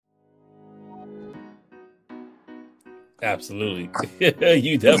Absolutely.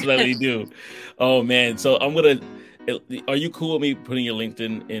 You definitely do. Oh man. So I'm gonna are you cool with me putting your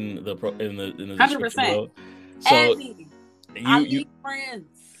LinkedIn in the description 100%. below? Add So me. I you need friends.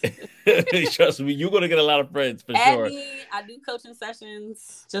 trust me, you're gonna get a lot of friends for Add sure. me. I do coaching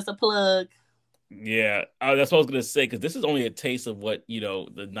sessions. Just a plug. Yeah, that's what I was gonna say because this is only a taste of what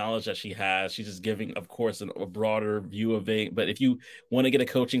the knowledge that she has. She's just giving, of course, a broader view of it. But if you want to get a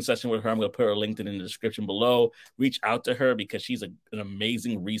coaching session with her, I'm gonna put her LinkedIn in the description below. Reach out to her because she's an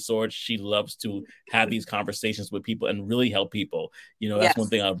amazing resource. She loves to have these conversations with people and really help people. That's one Yes.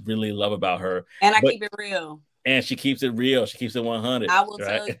 thing I really love about her. And I But keep it real. and she keeps it real. She keeps it 100. I will Right?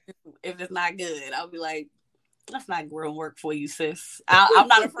 tell you if it's not good. I'll be like, that's not real work for you, sis. I'm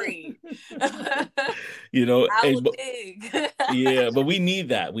not afraid. I will but dig. yeah, but we need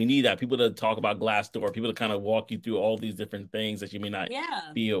that. We need that. People to talk about Glassdoor, people to kind of walk you through all these different things that you may not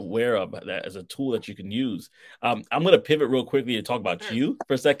Yeah. be aware of that as a tool that you can use. I'm going to pivot real quickly to talk about Sure. you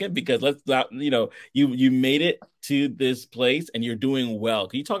for a second because let's not, you made it to this place and you're doing well.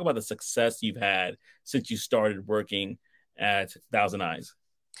 Can you talk about the success you've had since you started working at Thousand Eyes?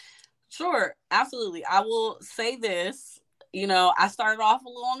 Sure, absolutely. I will say this. I started off a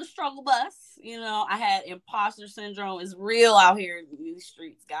little on the struggle bus. I had imposter syndrome. It's real out here in these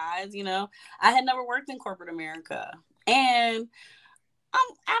streets, guys. I had never worked in corporate America. And I'm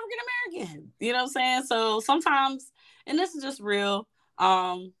African American. You know what I'm saying? So sometimes, and this is just real,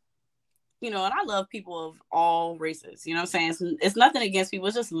 and I love people of all races. You know what I'm saying? It's nothing against people.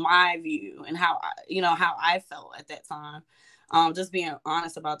 It's just my view and how I felt at that time. Just being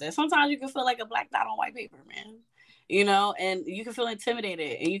honest about that. Sometimes you can feel like a black dot on white paper, man. And you can feel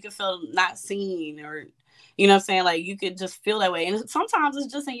intimidated and you can feel not seen or, what I'm saying? Like you could just feel that way. And sometimes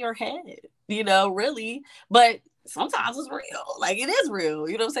it's just in your head, really. But sometimes it's real. Like it is real.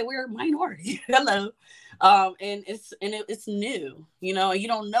 You know what I'm saying? We're a minority. Hello. And it's new, and you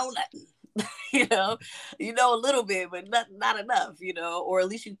don't know nothing. You know a little bit, but not enough, or at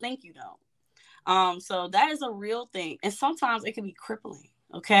least you think you don't. So that is a real thing. And sometimes it can be crippling.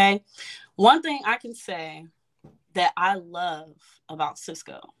 Okay. One thing I can say that I love about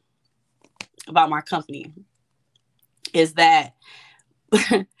Cisco, about my company, is that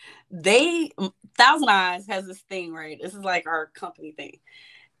they Thousand Eyes has this thing, right? This is like our company thing.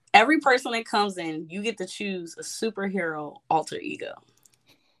 Every person that comes in, you get to choose a superhero alter ego.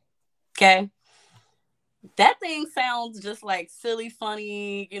 Okay. That thing sounds just like silly,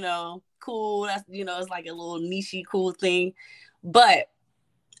 funny, cool. That's, it's like a little niche, cool thing. But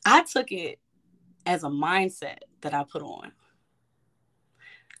I took it as a mindset that I put on.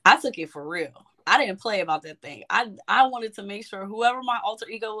 I took it for real. I didn't play about that thing. I wanted to make sure whoever my alter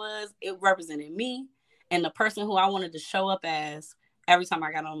ego was, it represented me and the person who I wanted to show up as every time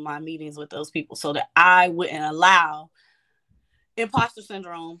I got on my meetings with those people so that I wouldn't allow imposter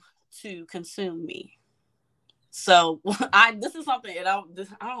syndrome to consume me. So this is something, and I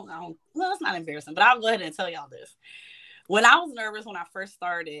don't, well, it's not embarrassing, but I'll go ahead and tell y'all this. When I was nervous when I first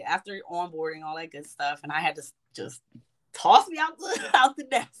started, after onboarding, all that good stuff, and I had to just toss me out the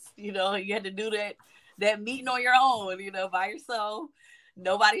nest, you had to do that meeting on your own, by yourself,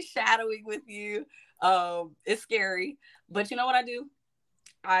 nobody shadowing with you. It's scary, but you know what I do?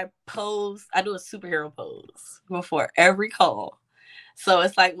 I do a superhero pose before every call. So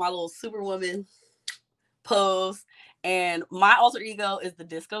it's like my little superwoman pose. And my alter ego is the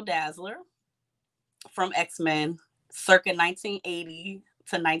Disco Dazzler from X-Men, circa 1980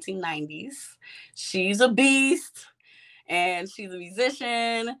 to 1990s. She's a beast, and she's a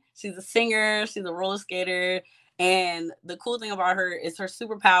musician. She's a singer. She's a roller skater. And the cool thing about her is her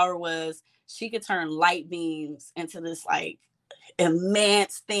superpower was she could turn light beams into this like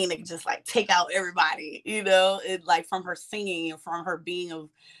immense thing that could just like take out everybody, it like from her singing and from her being of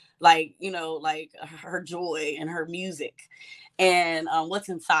like, like her joy and her music and what's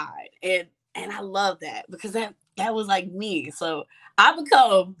inside. And I love that because that was like me. So I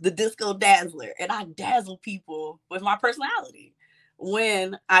become the Disco Dazzler and I dazzle people with my personality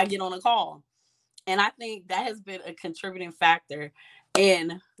when I get on a call. And I think that has been a contributing factor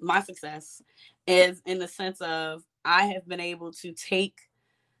in my success, is in the sense of I have been able to take,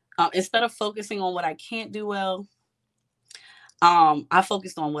 instead of focusing on what I can't do well, I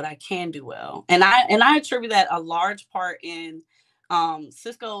focused on what I can do well. And I attribute that a large part in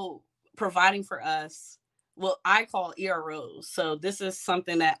Cisco providing for us what I call EROs. So this is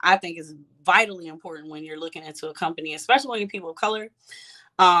something that I think is vitally important when you're looking into a company, especially when you're people of color.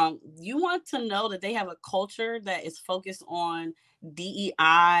 You want to know that they have a culture that is focused on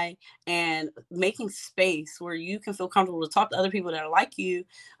DEI and making space where you can feel comfortable to talk to other people that are like you,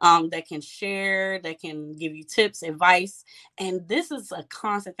 that can share, that can give you tips, advice. And this is a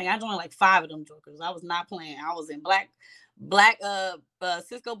constant thing. I joined like 5 of them jokers. I was not playing. I was in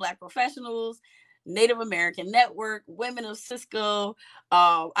Cisco Black Professionals, Native American Network, Women of Cisco.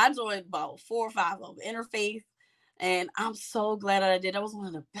 I joined about 4 or 5 of them, Interfaith. And I'm so glad that I did. That was one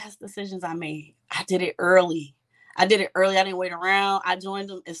of the best decisions I made. I did it early. I didn't wait around. I joined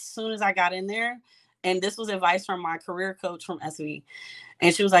them as soon as I got in there. And this was advice from my career coach from SV.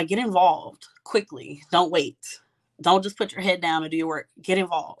 And she was like, get involved quickly. Don't wait. Don't just put your head down and do your work. Get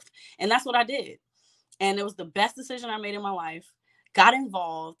involved. And that's what I did. And it was the best decision I made in my life. Got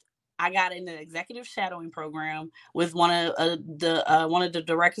involved. I got in the executive shadowing program with one of the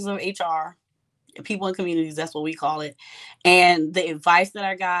directors of HR, people in communities. That's what we call it. And the advice that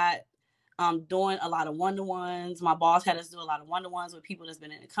I got, doing a lot of one-to-ones. My boss had us do a lot of one-to-ones with people that's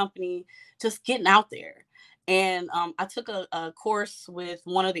been in the company, just getting out there. And I took a course with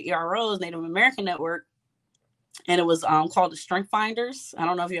one of the EROs, Native American Network, and it was called the Strength Finders. I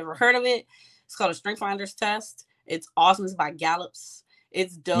don't know if you ever heard of it. It's called a Strength Finders test. It's awesome. It's by Gallup's.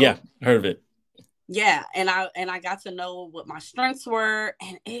 It's dope. Yeah, heard of it. Yeah, and I got to know what my strengths were,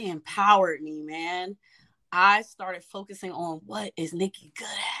 and it empowered me, man. I started focusing on what is Nikki good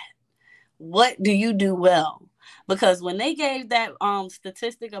at? What do you do well? Because when they gave that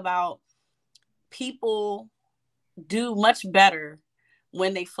statistic about people do much better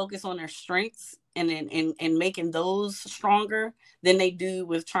when they focus on their strengths and making those stronger than they do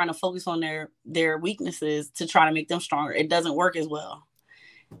with trying to focus on their weaknesses to try to make them stronger. It doesn't work as well.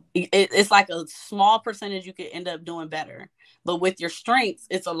 It's like a small percentage you could end up doing better. But with your strengths,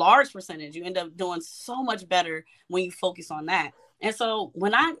 it's a large percentage. You end up doing so much better when you focus on that. And so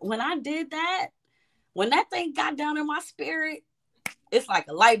when I did that, when that thing got down in my spirit, it's like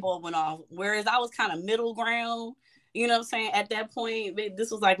a light bulb went off. Whereas I was kind of middle ground, you know what I'm saying? At that point,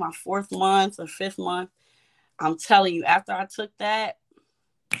 this was like my 4th month or 5th month. I'm telling you, after I took that,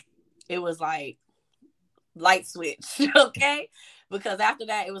 it was like light switch, okay? Because after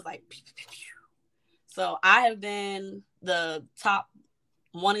that, it was like, pew, pew, pew. So I have been the top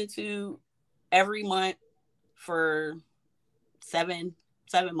 1 and 2 every month for 7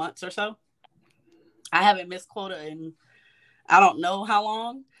 months or so. I haven't missed quota in I don't know how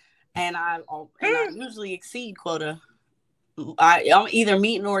long, and I usually exceed quota. I'm either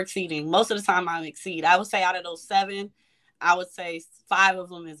meeting or exceeding. Most of the time, I exceed. I would say out of those 7, I would say 5 of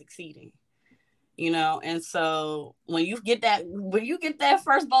them is exceeding. You know, and so when you get that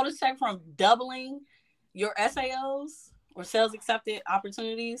first bonus check from doubling your SAOs or sales accepted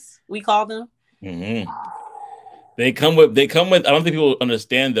opportunities, we call them. Mm-hmm. They come with. I don't think people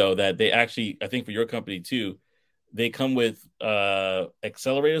understand though that they actually. I think for your company too, they come with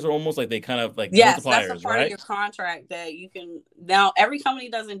accelerators, or almost like they kind of like yes, multipliers, that's a part right? of your contract that you can. Now, every company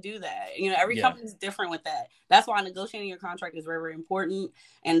doesn't do that. You know, every company is different with that. That's why negotiating your contract is very, very important,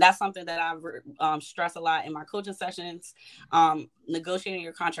 and that's something that I stress a lot in my coaching sessions. Negotiating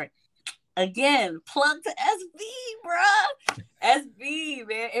your contract. Again, plug to SB, bruh. SB,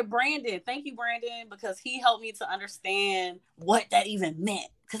 man. And Brandon. Thank you, Brandon, because he helped me to understand what that even meant.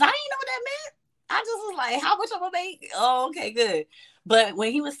 Because I didn't know what that meant. I just was like, how much I'm going to make? Oh, okay, good. But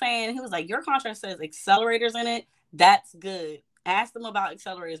when he was saying, he was like, your contract says accelerators in it. That's good. Ask them about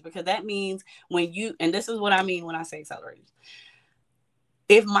accelerators, because that means when you, and this is what I mean when I say accelerators.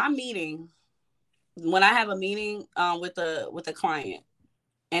 If my meeting, when I have a meeting with a client,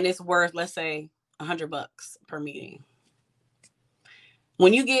 and it's worth, let's say, $100 per meeting.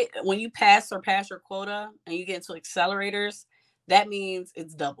 When you pass your quota and you get into accelerators, that means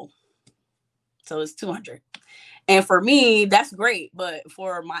it's double. So it's 200. And for me, that's great. But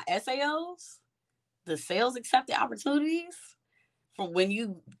for my SAOs, the sales accepted opportunities, from when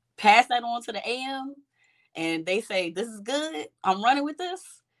you pass that on to the AM and they say, this is good, I'm running with this,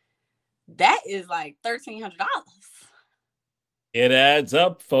 that is like $1,300. It adds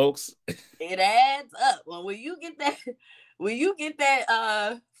up, folks. It adds up. When you get that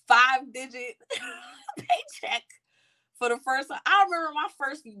 5-digit paycheck for the first time. I remember my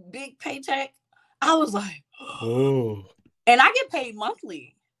first big paycheck. I was like, oh. And I get paid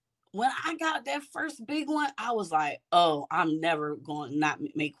monthly. When I got that first big one, I was like, oh, I'm never going to not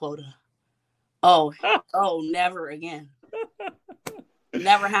make quota. Oh, never again.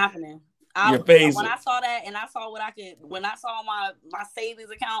 Never happening. When I saw that, and I saw when I saw my savings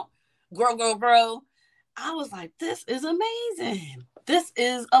account grow, I was like, this is amazing. This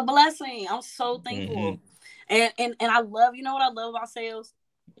is a blessing. I'm so thankful. Mm-hmm. And I love, you know what I love about sales?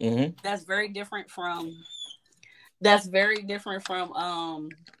 Mm-hmm. That's very different from I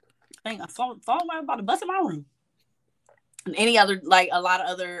think I saw somebody about to bust in my room. And any other, like a lot of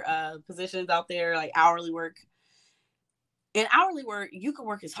other positions out there, like hourly work. In hourly work, you can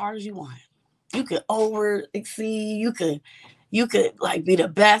work as hard as you want. You could over exceed. You could like be the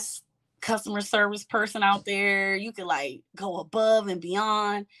best customer service person out there. You could like go above and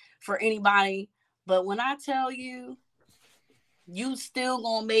beyond for anybody. But when I tell you, you still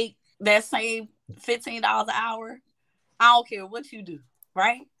gonna make that same $15 an hour. I don't care what you do,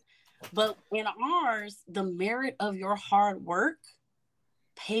 right? But in ours, the merit of your hard work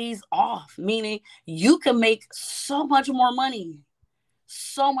pays off, meaning you can make so much more money.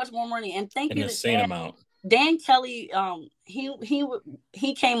 And thank An you to insane amount. Dan Kelly.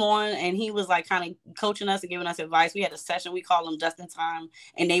 He came on and he was like kind of coaching us and giving us advice. We had a session, we call them just in time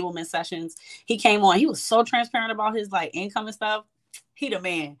enablement sessions. He came on, he was so transparent about his like income and stuff. He the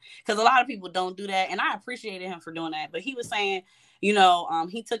man, because a lot of people don't do that, and I appreciated him for doing that. But he was saying, he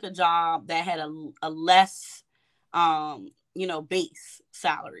took a job that had a less base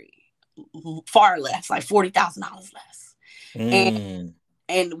salary, far less, like $40,000 less. And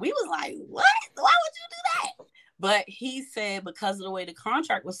Mm. and we was like, what? Why would you do that? But he said because of the way the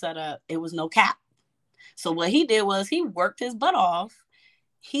contract was set up, it was no cap. So what he did was he worked his butt off.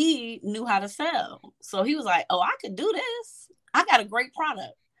 He knew how to sell. So he was like, oh, I could do this. I got a great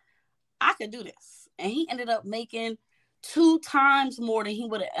product. I could do this. And he ended up making 2 times more than he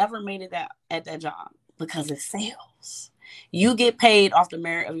would have ever made it at that job because it's sales. You get paid off the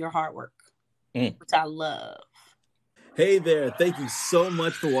merit of your hard work, which I love. Hey there, thank you so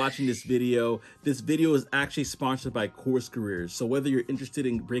much for watching this video. This video is actually sponsored by Course Careers. So whether you're interested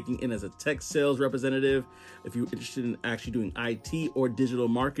in breaking in as a tech sales representative, if you're interested in actually doing IT or digital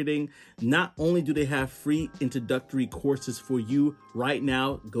marketing, not only do they have free introductory courses for you right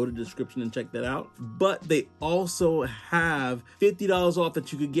now, go to the description and check that out, but they also have $50 off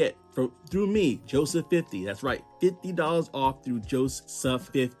that you could get through me, Joseph50. That's right, $50 off through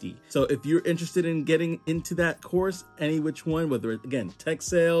Joseph50. So if you're interested in getting into that course, any which one, whether it's, again, tech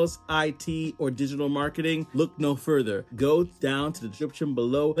sales, IT, or digital marketing, look no further. Go down to the description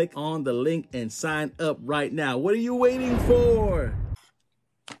below, click on the link, and sign up right now. What are you waiting for?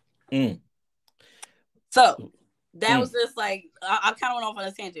 So that was just like, I kind of went off on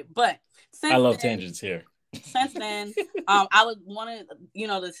a tangent, but I love tangents here. Since then, I was one of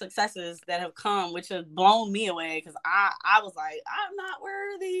the successes that have come, which have blown me away because I was like, I'm not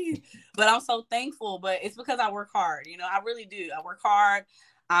worthy, but I'm so thankful. But it's because I work hard. I really do. I work hard.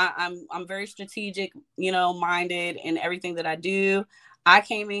 I'm very strategic, minded in everything that I do. I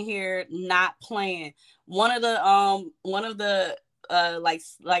came in here not playing. One of the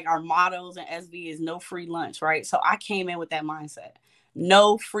like our mottos in SV is no free lunch, right? So I came in with that mindset.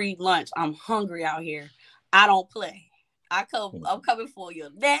 No free lunch. I'm hungry out here. I don't play. I'm coming for your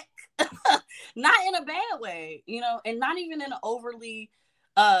neck. Not in a bad way, and not even in an overly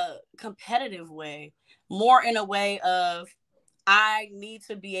competitive way. More in a way of I need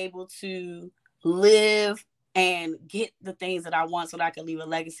to be able to live and get the things that I want so that I can leave a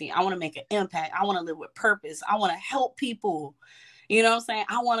legacy. I want to make an impact. I want to live with purpose. I want to help people. You know what I'm saying?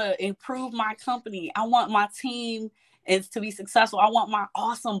 I want to improve my company. I want my team is to be successful. I want my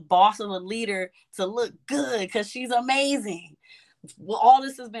awesome boss of a leader to look good because she's amazing. Well, all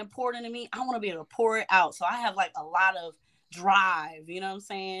this has been poured into me. I want to be able to pour it out. So I have like a lot of drive, you know what I'm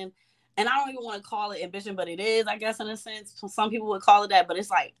saying? And I don't even want to call it ambition, but it is, I guess, in a sense. Some people would call it that, but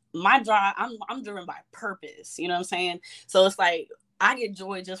it's like my drive, I'm driven by purpose, you know what I'm saying? So it's like I get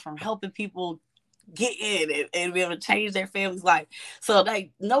joy just from helping people get in and be able to change their family's life. So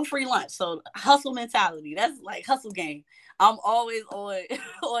like no free lunch. So hustle mentality. That's like hustle game. I'm always on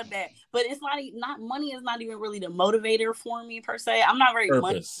that. But it's not money is not even really the motivator for me per se. I'm not very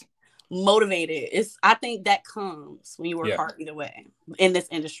money motivated. I think that comes when you work hard either way in this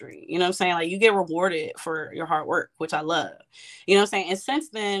industry. You know what I'm saying? Like you get rewarded for your hard work, which I love. You know what I'm saying? And since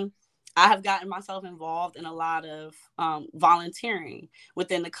then, I have gotten myself involved in a lot of volunteering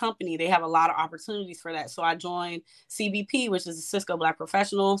within the company. They have a lot of opportunities for that. So I joined CBP, which is the Cisco Black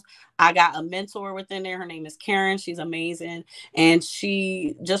Professionals. I got a mentor within there. Her name is Karen. She's amazing. And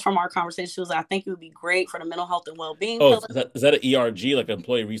she, just from our conversation, she was like, I think it would be great for the mental health and well-being. Oh, is that an ERG, like an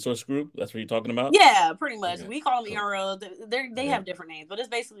employee resource group? That's what you're talking about? Yeah, pretty much. Okay. We call them ERO. They have different names, but it's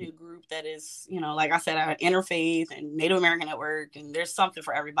basically a group that is, like I said, Interfaith and Native American Network, and there's something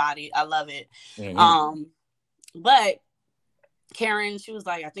for everybody. I love it. Mm-hmm. But Karen, she was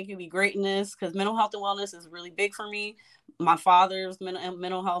like, I think you'd be great in this because mental health and wellness is really big for me. My father's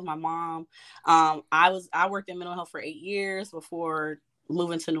mental health, my mom. I worked in mental health for 8 years before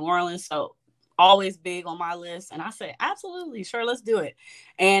moving to New Orleans. So always big on my list. And I said, absolutely, sure, let's do it.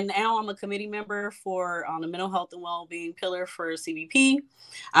 And now I'm a committee member for the mental health and well-being pillar for CBP.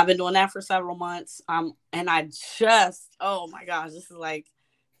 I've been doing that for several months. And I just, oh my gosh, this is like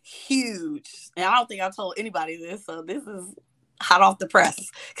huge. And I don't think I told anybody this. So this is hot off the press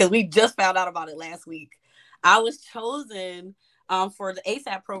because we just found out about it last week. I was chosen for the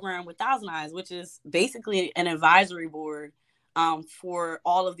ASAP program with Thousand Eyes, which is basically an advisory board for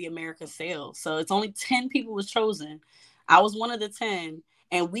all of the America sales. So it's only 10 people was chosen. I was one of the 10,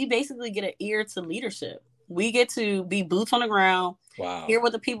 and we basically get an ear to leadership. We get to be boots on the ground, hear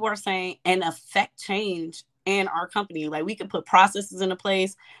what the people are saying, and affect change in our company. Like we can put processes into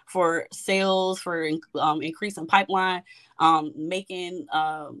place for sales, for increasing pipeline, making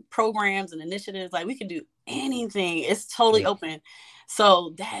programs and initiatives. Like we can do anything. It's totally open.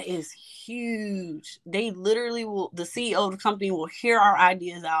 So that is huge. They literally will, the CEO of the company will hear our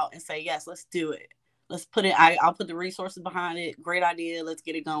ideas out and say, yes, let's do it. Let's put it, I'll put the resources behind it. Great idea. Let's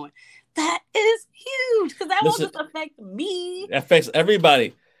get it going. That is huge because that won't just affect me. It affects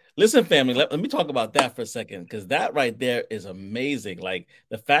everybody. Listen, family, let me talk about that for a second because that right there is amazing. Like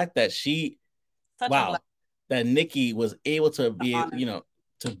the fact that that Nikki was able to be,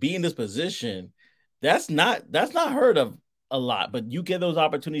 to be in this position, that's not heard of a lot, but you get those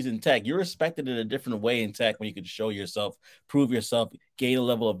opportunities in tech. You're respected in a different way in tech when you can show yourself, prove yourself, gain a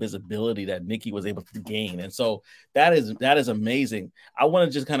level of visibility that Nikki was able to gain. And so that is amazing. I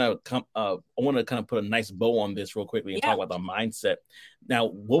want to just kind of put a nice bow on this real quickly and talk about the mindset. Now,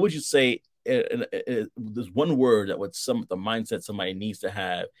 what would you say? There's one word that would sum up the mindset somebody needs to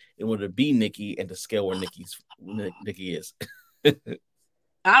have in order to be Nikki and to scale where Nikki is.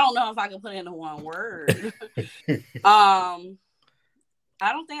 I don't know if I can put it into one word. I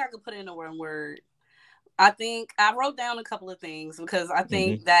don't think I could put it into one word. I think I wrote down a couple of things because I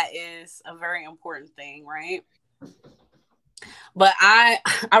think that is a very important thing, right? But I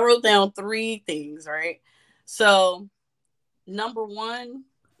wrote down 3 things, right? So, number 1,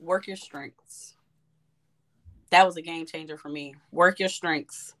 work your strengths. That was a game changer for me. Work your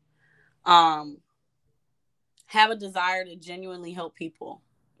strengths. Have a desire to genuinely help people.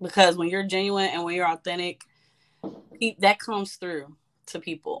 Because when you're genuine and when you're authentic, that comes through to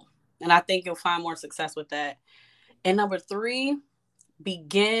people. And I think you'll find more success with that. And number 3,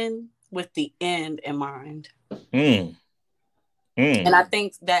 begin with the end in mind. And I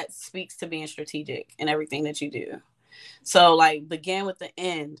think that speaks to being strategic in everything that you do. So like begin with the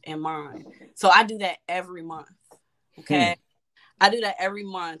end in mind. So I do that every month. Okay. I do that every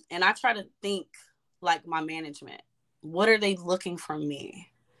month. And I try to think like my management. What are they looking from me?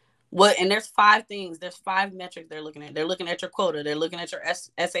 And there's 5 things. There's 5 metrics they're looking at. They're looking at your quota. They're looking at your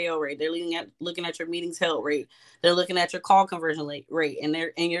SAO rate. They're looking at your meetings held rate. They're looking at your call conversion rate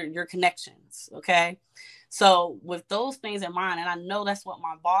and your connections. Okay. So with those things in mind, and I know that's what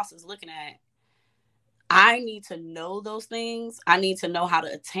my boss is looking at, I need to know those things. I need to know how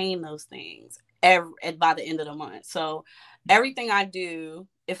to attain those things by the end of the month. So everything I do,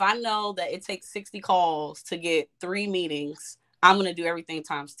 if I know that it takes 60 calls to get 3 meetings, I'm going to do everything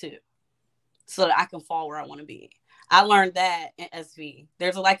times 2 so that I can fall where I want to be. I learned that in SV.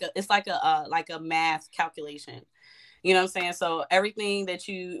 There's it's like a math calculation. You know what I'm saying? So everything that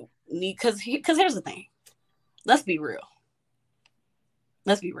you need, because here's the thing. Let's be real.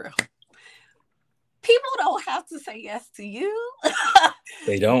 People don't have to say yes to you.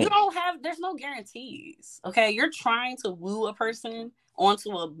 They don't. There's no guarantees. Okay. You're trying to woo a person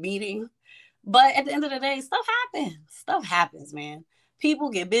onto a meeting. But at the end of the day, stuff happens. Stuff happens, man. People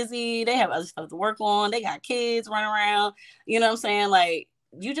get busy. They have other stuff to work on. They got kids running around. You know what I'm saying? Like,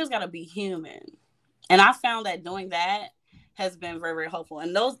 you just got to be human. And I found that doing that has been very, very helpful.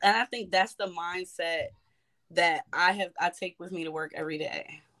 And I think that's the mindset that I take with me to work every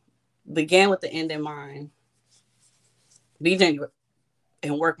day. Begin with the end in mind. Be genuine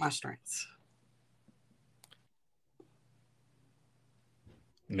and work my strengths.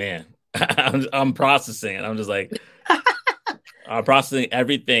 Man. I'm processing it. I'm just like, I'm processing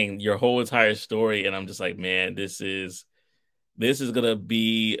everything, your whole entire story, and I'm just like, man, this is gonna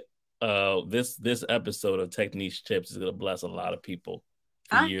be this episode of Tech Niche Tips is gonna bless a lot of people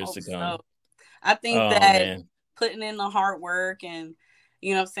for years to come. So. I think that putting in the hard work and,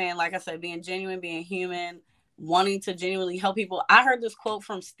 you know what I'm saying, like I said, being genuine, being human, wanting to genuinely help people. I heard this quote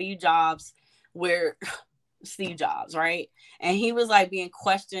from Steve Jobs, right? And he was like being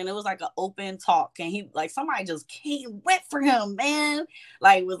questioned. It was like an open talk. And he like somebody just went for him, man.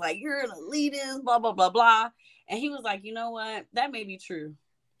 Like was like, you're the leaders, blah, blah, blah, blah. And he was like, you know what? That may be true.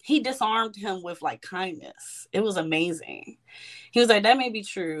 he disarmed him with like kindness. It was amazing. He was like, that may be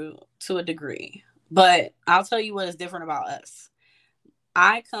true to a degree, but I'll tell you what is different about us.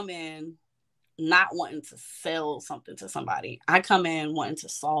 I come in not wanting to sell something to somebody. I come in wanting to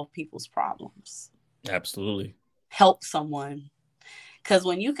solve people's problems. Absolutely. Help someone. Because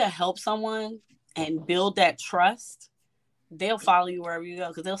when you can help someone and build that trust, they'll follow you wherever you go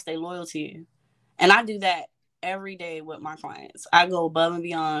because they'll stay loyal to you. And I do that every day with my clients. I go above and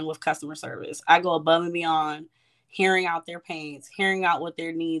beyond with customer service. I go above and beyond hearing out their pains, hearing out what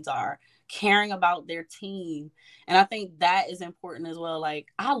their needs are, caring about their team. And I think that is important as well. Like,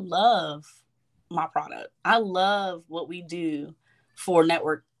 I love my product. I love what we do for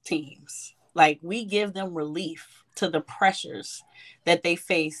network teams. Like, we give them relief to the pressures that they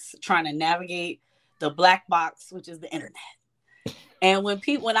face trying to navigate the black box, which is the internet. And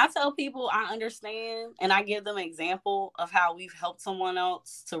when I tell people I understand and I give them an example of how we've helped someone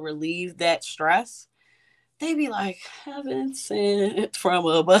else to relieve that stress, they be like, heaven sent from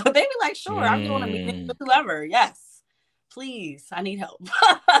above. They be like, sure, I'm going to meet with whoever. Yes, please, I need help.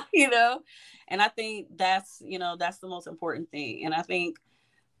 And I think that's the most important thing. And I think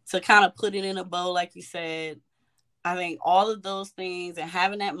to kind of put it in a bow, like you said, I think all of those things and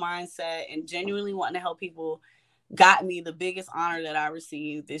having that mindset and genuinely wanting to help people got me the biggest honor that I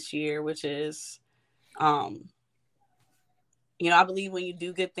received this year, which is, I believe when you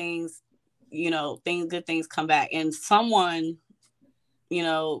do good things, good things come back. And someone,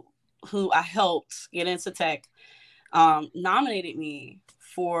 who I helped get into tech, nominated me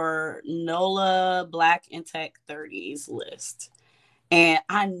for NOLA Black in Tech 30s list. And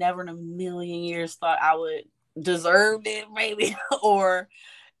I never in a million years thought I would deserve it, maybe, or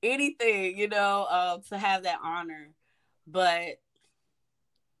anything, to have that honor. But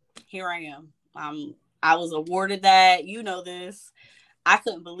here I am. I was awarded that. This. I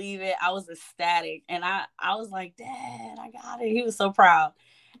couldn't believe it. I was ecstatic. And I was like, Dad, I got it. He was so proud.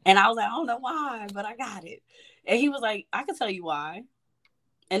 And I was like, I don't know why, but I got it. And he was like, I can tell you why.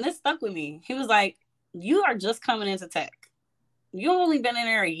 And this stuck with me. He was like, you are just coming into tech. You've only been in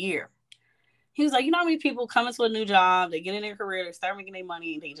there a year. He was like, you know how many people come into a new job, they get in their career, they start making their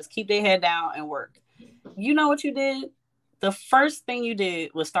money, and they just keep their head down and work. You know what you did? The first thing you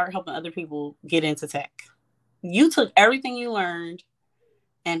did was start helping other people get into tech. You took everything you learned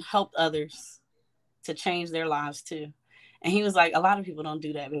and helped others to change their lives too. And he was like, a lot of people don't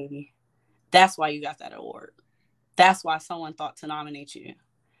do that, baby. That's why you got that award. That's why someone thought to nominate you.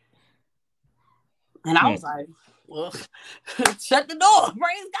 And I was like, well, shut the door.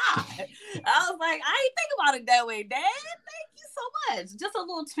 Praise God. I was like, I ain't think about it that way, Dad. Thank you so much. Just a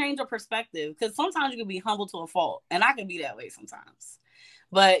little change of perspective. Because sometimes you can be humble to a fault. And I can be that way sometimes.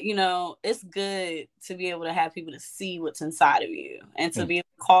 But, it's good to be able to have people to see what's inside of you and to be able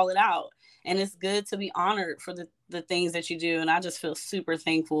to call it out. And it's good to be honored for the things that you do. And I just feel super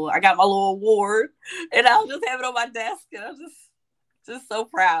thankful. I got my little award and I'll just have it on my desk. And I'm just so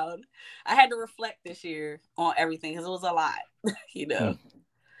proud. I had to reflect this year on everything because it was a lot, It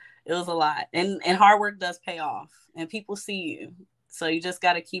was a lot. And hard work does pay off and people see you. So you just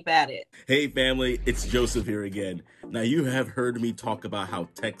got to keep at it. Hey family, it's Joseph here again. Now you have heard me talk about how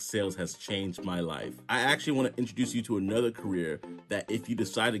tech sales has changed my life. I actually want to introduce you to another career that if you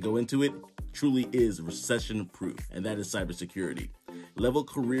decide to go into it, truly is recession proof, and that is cybersecurity. Level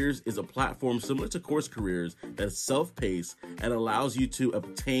Careers is a platform similar to Course Careers that is self-paced and allows you to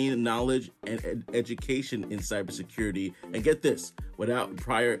obtain knowledge and education in cybersecurity, and get this, without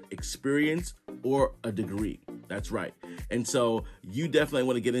prior experience or a degree. That's right. And so you definitely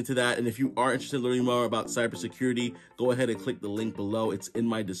want to get into that. And if you are interested in learning more about cybersecurity, go ahead and click the link below. It's in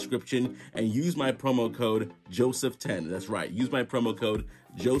my description, and use my promo code Joseph10. That's right. Use my promo code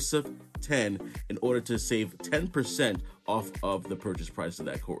Joseph10 in order to save 10% off of the purchase price of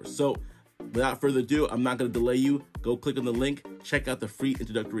that course. So without further ado, I'm not going to delay you. Go click on the link, check out the free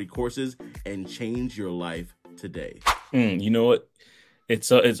introductory courses, and change your life today. You know what? It's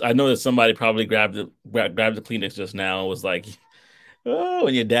I know that somebody probably grabbed the Kleenex just now and was like, oh,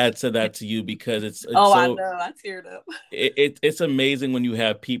 and your dad said that to you because it's I so, know. I teared up. It's amazing when you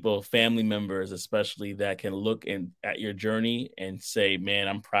have people, family members especially, that can look at your journey and say, man,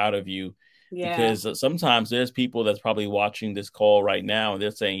 I'm proud of you. Yeah. Because sometimes there's people that's probably watching this call right now and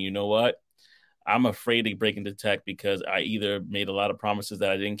they're saying, you know what? I'm afraid to break into tech because I either made a lot of promises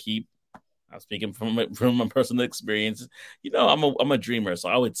that I didn't keep. I'm speaking from my personal experience. I'm a dreamer, so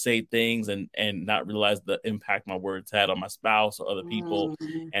I would say things and not realize the impact my words had on my spouse or other people,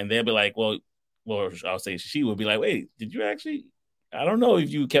 and they'll be like, well, I'll say she would be like, wait, did you actually? I don't know if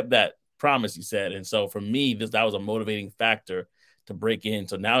you kept that promise you said. And so for me, that was a motivating factor to break in.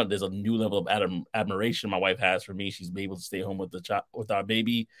 So now there's a new level of admiration my wife has for me. She's been able to stay home with with our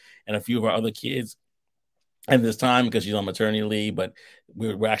baby and a few of our other kids at this time because she's on maternity leave. But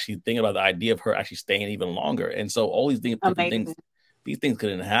we're actually thinking about the idea of her actually staying even longer. And so all these different things, these things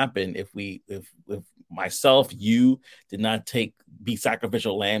couldn't happen if myself, you did not be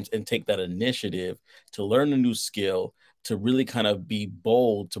sacrificial lambs and take that initiative to learn a new skill, to really kind of be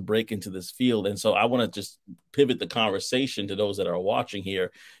bold to break into this field. And so I want to just pivot the conversation to those that are watching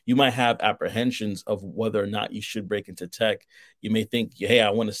here. You might have apprehensions of whether or not you should break into tech. You may think, hey,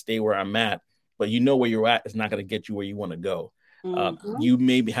 I want to stay where I'm at, but you know where you're at is not going to get you where you want to go. You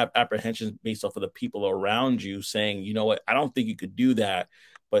maybe have apprehensions based off of the people around you saying, you know what, I don't think you could do that.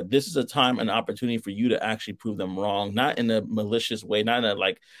 But this is a time, an opportunity for you to actually prove them wrong, not in a malicious way, not in a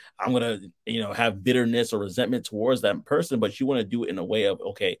like, I'm going to, have bitterness or resentment towards that person, but you want to do it in a way of,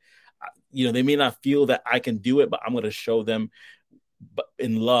 okay, they may not feel that I can do it, but I'm going to show them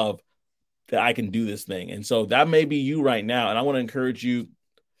in love that I can do this thing. And so that may be you right now. And I want to encourage you,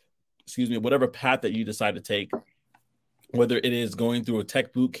 whatever path that you decide to take, whether it is going through a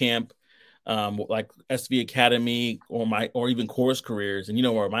tech boot camp, like SV Academy or even course careers, and you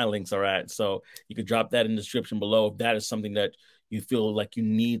know where my links are at. So you could drop that in the description below. If that is something that you feel like you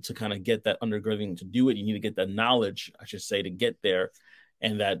need to kind of get that undergirding to do it, you need to get that knowledge, I should say, to get there,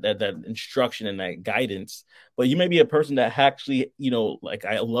 and that instruction and that guidance. But you may be a person that actually, like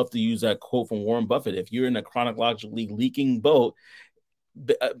I love to use that quote from Warren Buffett. If you're in a chronologically leaking boat,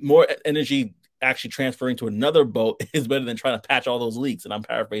 more energy actually transferring to another boat is better than trying to patch all those leaks. And I'm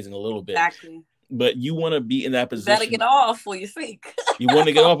paraphrasing a little bit. Exactly. But you want to be in that position. You better get off before you sink. You want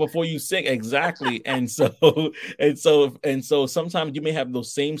to get off before you sink. Exactly. And so sometimes you may have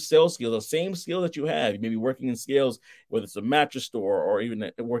those same sales skills, the same skill that you have. You may be working in scales, whether it's a mattress store or even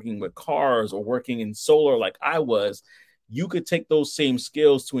working with cars or working in solar like I was. You could take those same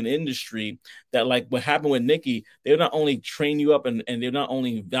skills to an industry that, like what happened with Nikki, they'll not only train you up and they'll not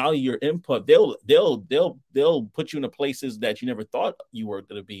only value your input, they'll put you in the places that you never thought you were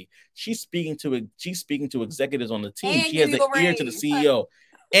going to be. She's speaking to executives on the team. She has the ear to the CEO,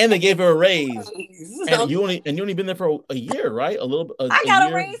 and they gave her a raise. And you only been there for a year, right? A little. I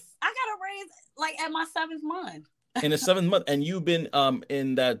got a raise like at my 7th month. In the 7th month, and you've been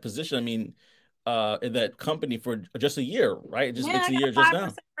in that position. I mean, in that company for just a year, right? It just makes a year just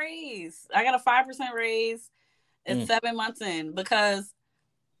now. Raise. I got a 5% raise at 7 months in because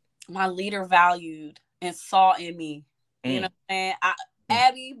my leader valued and saw in me. You know what I'm saying?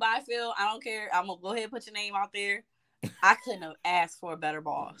 Abby Byfield, I don't care. I'm gonna go ahead and put your name out there. I couldn't have asked for a better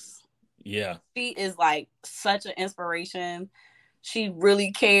boss. Yeah. She is like such an inspiration. She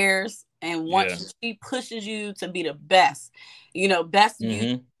really cares. And once she pushes you to be the best, best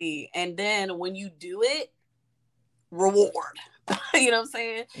you be. And then when you do it, reward. You know what I'm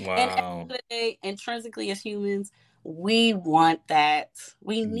saying? Wow. And at the end of the day, intrinsically as humans, we want that.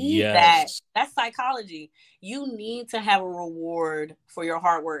 We need that. That's psychology. You need to have a reward for your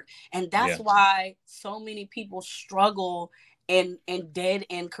hard work. And that's why so many people struggle in dead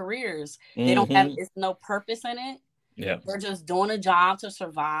end careers. They don't have, it's no purpose in it. Yeah. They're just doing a job to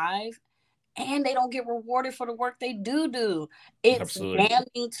survive. And they don't get rewarded for the work they do. It's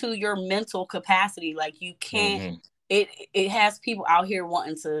damning to your mental capacity. Like you can't. It has people out here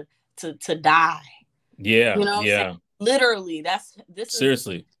wanting to die. Yeah. You know what I'm saying? Literally,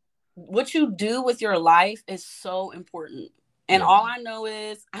 seriously. What you do with your life is so important. And all I know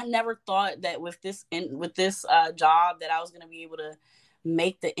is I never thought that with this job that I was going to be able to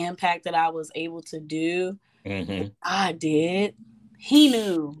make the impact that I was able to do. I did. He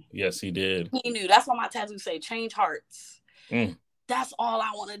knew. Yes, he did. He knew. That's why my tattoos say change hearts. That's all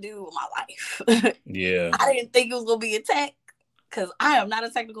I want to do with my life. Yeah. I didn't think it was going to be a tech because I am not a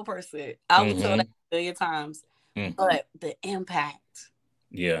technical person. I will tell that a million times. But the impact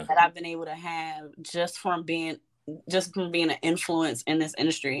that I've been able to have just from being an influence in this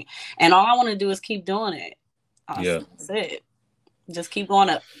industry. And all I want to do is keep doing it. That's it. Just keep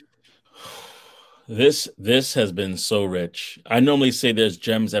going up. This has been so rich. I normally say there's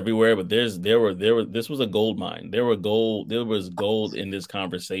gems everywhere, but this was a gold mine. There was gold in this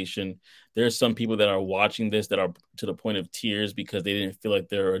conversation. There's some people that are watching this that are to the point of tears because they didn't feel like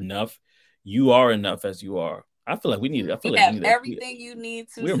they're enough. You are enough as you are. I feel like we need everything you need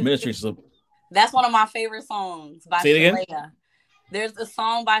to. We're ministry. So that's one of my favorite songs by Shalea. There's a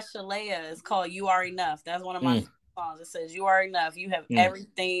song by Shalea. It's called "You Are Enough." That's one of my songs. It says, "You are enough. You have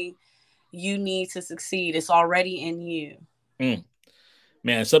everything you need to succeed. It's already in you."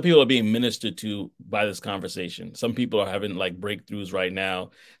 Man, some people are being ministered to by this conversation. Some people are having like breakthroughs right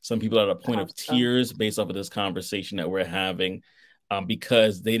now. Some people are at a point of tears based off of this conversation that we're having.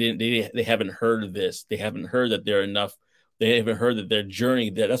 because they haven't heard of this. They haven't heard that they're enough. They haven't heard that their journey.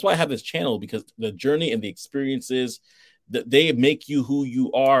 That's why I have this channel, because the journey and the experiences that they make you who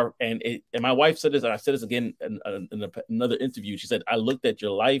you are. And my wife said this, and I said this again in another interview. She said, I looked at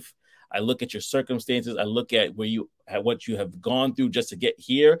your life, I look at your circumstances, I look at what you have gone through just to get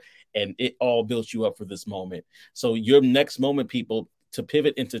here, and it all built you up for this moment. So your next moment, people, to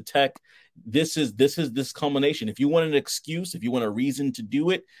pivot into tech, this is this culmination. If you want an excuse, if you want a reason to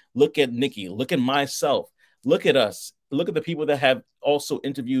do it, look at Nikki, look at myself, look at us, look at the people that have also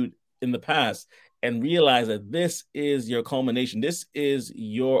interviewed in the past, and realize that this is your culmination. This is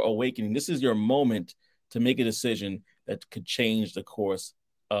your awakening. This is your moment to make a decision that could change the course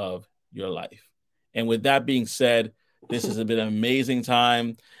of your life. And with that being said, this has been an amazing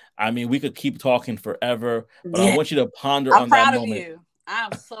time. I mean, we could keep talking forever, but I want you to ponder on that moment. I'm proud of you.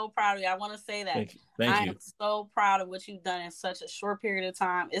 I'm so proud of you. I want to say that. Thank you. I am so proud of what you've done in such a short period of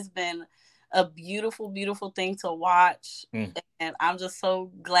time. It's been a beautiful, beautiful thing to watch. And I'm just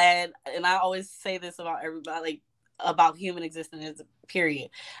so glad. And I always say this about everybody, like, about human existence, period.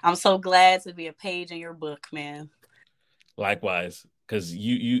 I'm so glad to be a page in your book, man. Likewise, because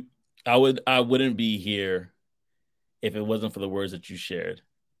I wouldn't be here if it wasn't for the words that you shared.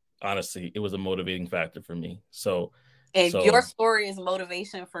 Honestly, it was a motivating factor for me. So your story is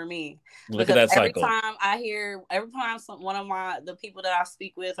motivation for me. Look at that cycle. Every time one of the people that I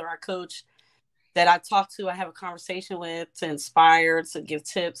speak with or I coach, that I talk to, I have a conversation with, to inspire, to give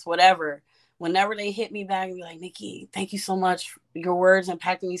tips, whatever. Whenever they hit me back and be like, Nikki, thank you so much. Your words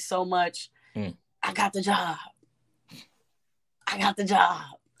impacted me so much. I got the job.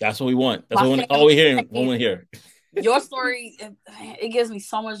 That's what we want. That's all we hear. Your story, it gives me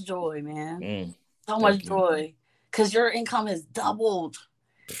so much joy, man. So much joy. Because your income has doubled.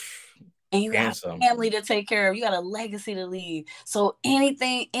 And you got a family to take care of. You got a legacy to leave. So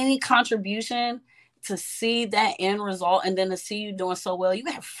any contribution to see that end result, and then to see you doing so well. You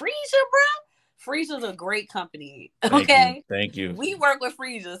got Freesia, bro. Freesia's a great company. Okay. Thank you. We work with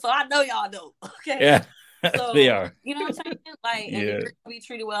Freesia, so I know y'all know. Okay. Yeah. So, they are. You know what I'm saying? Like, and you're gonna be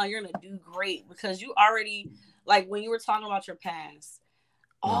treated well, and you're gonna do great, because you already, like, when you were talking about your past,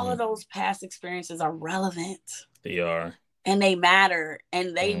 all of those past experiences are relevant. They are. And they matter,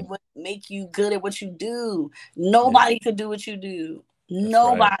 and they would make you good at what you do. Nobody could do what you do.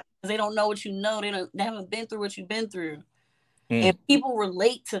 Nobody. Right. They don't know what you know. They haven't been through what you've been through. And people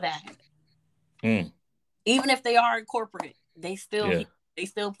relate to that. Even if they are in corporate, they still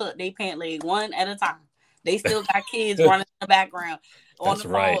put their pant leg one at a time. They still got kids running in the background on the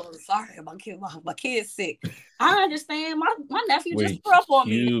phone. Right. Sorry, my kid's sick. I understand. My nephew just threw up on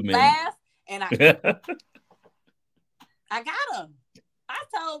me. Laugh, and I got him. I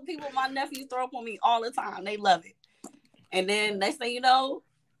tell people my nephews throw up on me all the time. They love it. And then next thing you know,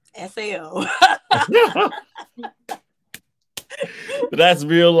 SAO. That's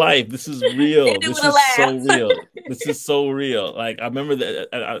real life. This is real. This is so real. This is so real. Like, I remember that.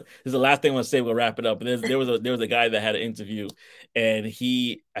 This is the last thing I want to say. We'll wrap it up. But there was a guy that had an interview, and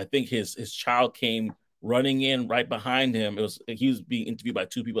I think his child came running in right behind him. He was being interviewed by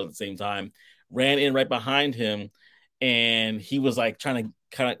two people at the same time. Ran in right behind him. And he was like trying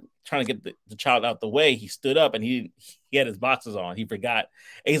to get the child out the way. He stood up, and he had his boxes on. He forgot.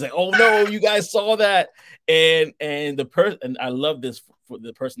 And he's like, "Oh no, you guys saw that!" And the person, and I love this for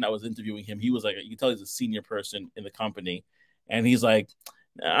the person that was interviewing him. He was like, you can tell he's a senior person in the company, and he's like,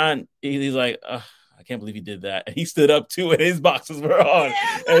 I can't believe he did that. And he stood up too, and his boxes were on.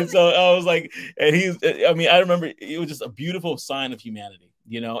 And so I was like, I remember it was just a beautiful sign of humanity.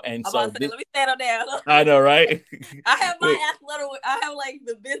 You know, and so let me settle down. I know, right? I have my athletic. I have like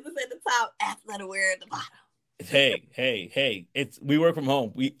the business at the top, athletic wear at the bottom. Hey! We work from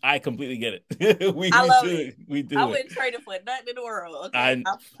home. I completely get it. I love it. We do. I wouldn't trade it for nothing in the world. Okay?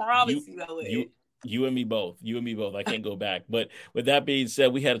 I promise you, I would. You and me both. I can't go back. But with that being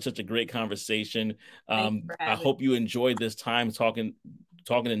said, we had such a great conversation. I hope you enjoyed this time talking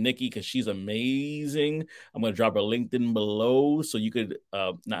to Nikki, because she's amazing. I'm going to drop her LinkedIn below so you could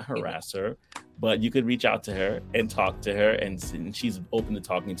not harass her, but you could reach out to her and talk to her, and she's open to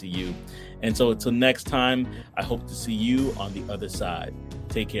talking to you. And so until next time, I hope to see you on the other side.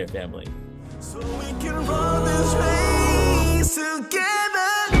 Take care, family. So we can run this race together.